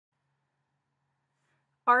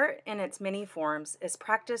Art in its many forms is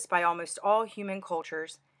practiced by almost all human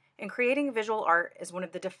cultures, and creating visual art is one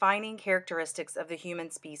of the defining characteristics of the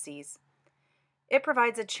human species. It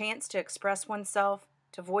provides a chance to express oneself,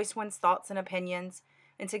 to voice one's thoughts and opinions,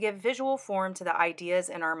 and to give visual form to the ideas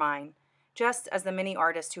in our mind, just as the many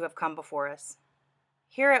artists who have come before us.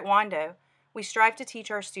 Here at Wando, we strive to teach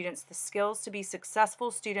our students the skills to be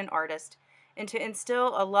successful student artists and to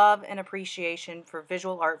instill a love and appreciation for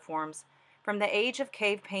visual art forms from the age of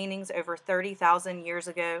cave paintings over 30,000 years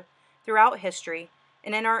ago, throughout history,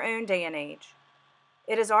 and in our own day and age.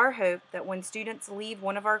 It is our hope that when students leave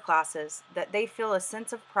one of our classes, that they feel a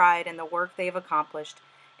sense of pride in the work they have accomplished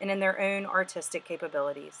and in their own artistic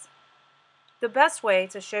capabilities. The best way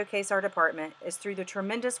to showcase our department is through the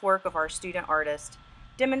tremendous work of our student artists,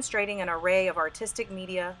 demonstrating an array of artistic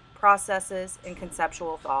media, processes, and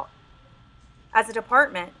conceptual thought. As a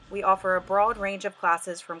department, we offer a broad range of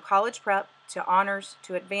classes from college prep to honors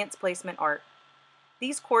to advanced placement art.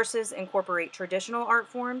 These courses incorporate traditional art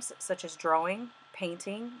forms such as drawing,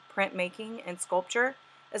 painting, printmaking, and sculpture,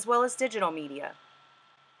 as well as digital media.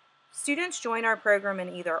 Students join our program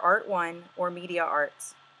in either Art 1 or Media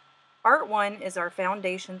Arts. Art 1 is our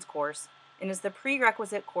foundations course and is the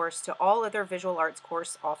prerequisite course to all other visual arts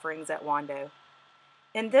course offerings at Wando.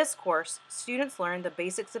 In this course, students learn the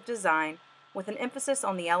basics of design with an emphasis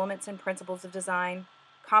on the elements and principles of design,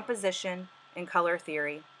 composition, and color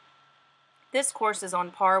theory. This course is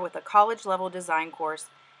on par with a college-level design course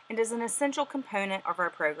and is an essential component of our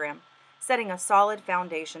program, setting a solid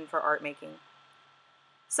foundation for art making.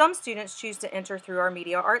 Some students choose to enter through our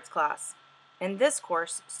media arts class. In this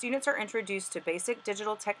course, students are introduced to basic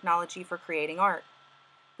digital technology for creating art.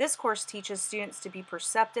 This course teaches students to be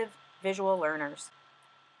perceptive, visual learners.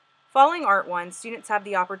 Following Art 1, students have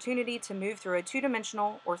the opportunity to move through a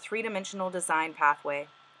two-dimensional or three-dimensional design pathway.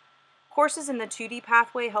 Courses in the 2D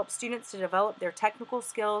pathway help students to develop their technical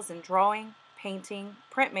skills in drawing, painting,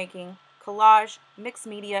 printmaking, collage, mixed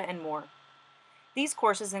media, and more. These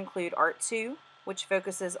courses include Art 2, which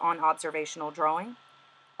focuses on observational drawing,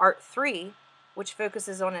 Art 3, which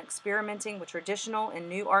focuses on experimenting with traditional and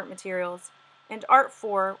new art materials, and Art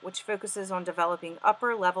 4, which focuses on developing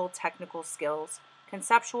upper-level technical skills,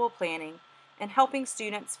 conceptual planning, and helping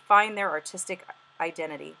students find their artistic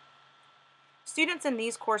identity. Students in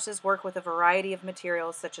these courses work with a variety of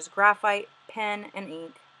materials such as graphite, pen and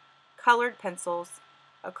ink, colored pencils,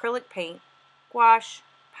 acrylic paint, gouache,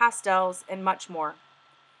 pastels, and much more.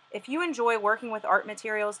 If you enjoy working with art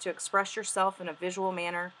materials to express yourself in a visual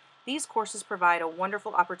manner, these courses provide a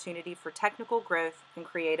wonderful opportunity for technical growth and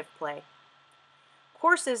creative play.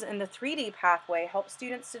 Courses in the 3D pathway help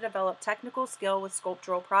students to develop technical skill with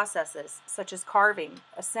sculptural processes, such as carving,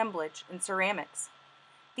 assemblage, and ceramics.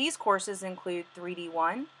 These courses include 3D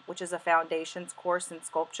 1, which is a foundations course in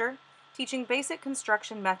sculpture, teaching basic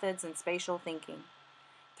construction methods and spatial thinking.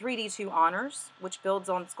 3D 2 Honors, which builds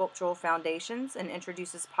on sculptural foundations and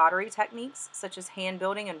introduces pottery techniques, such as hand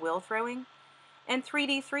building and wheel throwing. And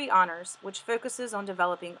 3D 3 Honors, which focuses on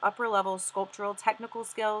developing upper-level sculptural technical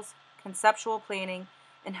skills, conceptual planning,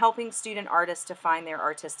 and helping student artists to find their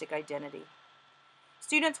artistic identity.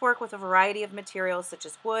 Students work with a variety of materials such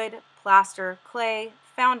as wood, plaster, clay,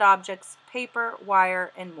 found objects, paper,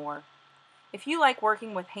 wire, and more. If you like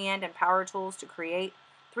working with hand and power tools to create,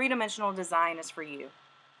 three-dimensional design is for you.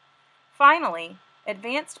 Finally,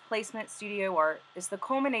 Advanced Placement Studio Art is the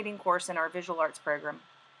culminating course in our visual arts program.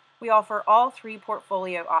 We offer all three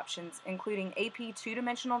portfolio options, including AP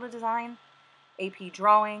two-dimensional design, AP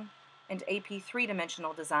drawing, and AP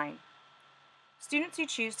three-dimensional design. Students who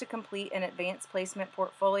choose to complete an advanced placement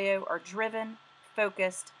portfolio are driven,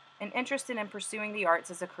 focused, and interested in pursuing the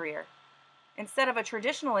arts as a career. Instead of a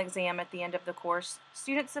traditional exam at the end of the course,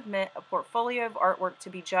 students submit a portfolio of artwork to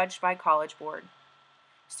be judged by College Board.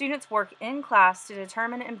 Students work in class to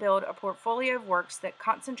determine and build a portfolio of works that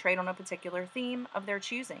concentrate on a particular theme of their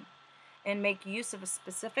choosing and make use of a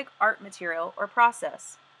specific art material or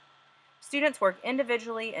process. Students work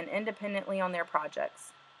individually and independently on their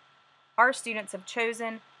projects. Our students have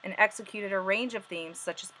chosen and executed a range of themes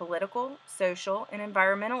such as political, social, and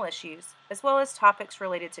environmental issues, as well as topics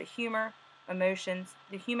related to humor, emotions,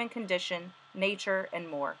 the human condition, nature, and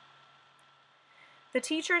more. The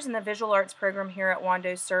teachers in the visual arts program here at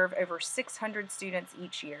Wando serve over 600 students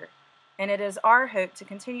each year, and it is our hope to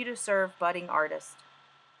continue to serve budding artists.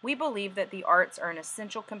 We believe that the arts are an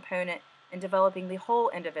essential component in developing the whole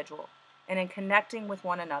individual and in connecting with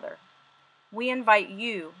one another. We invite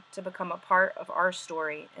you to become a part of our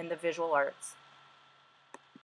story in the visual arts.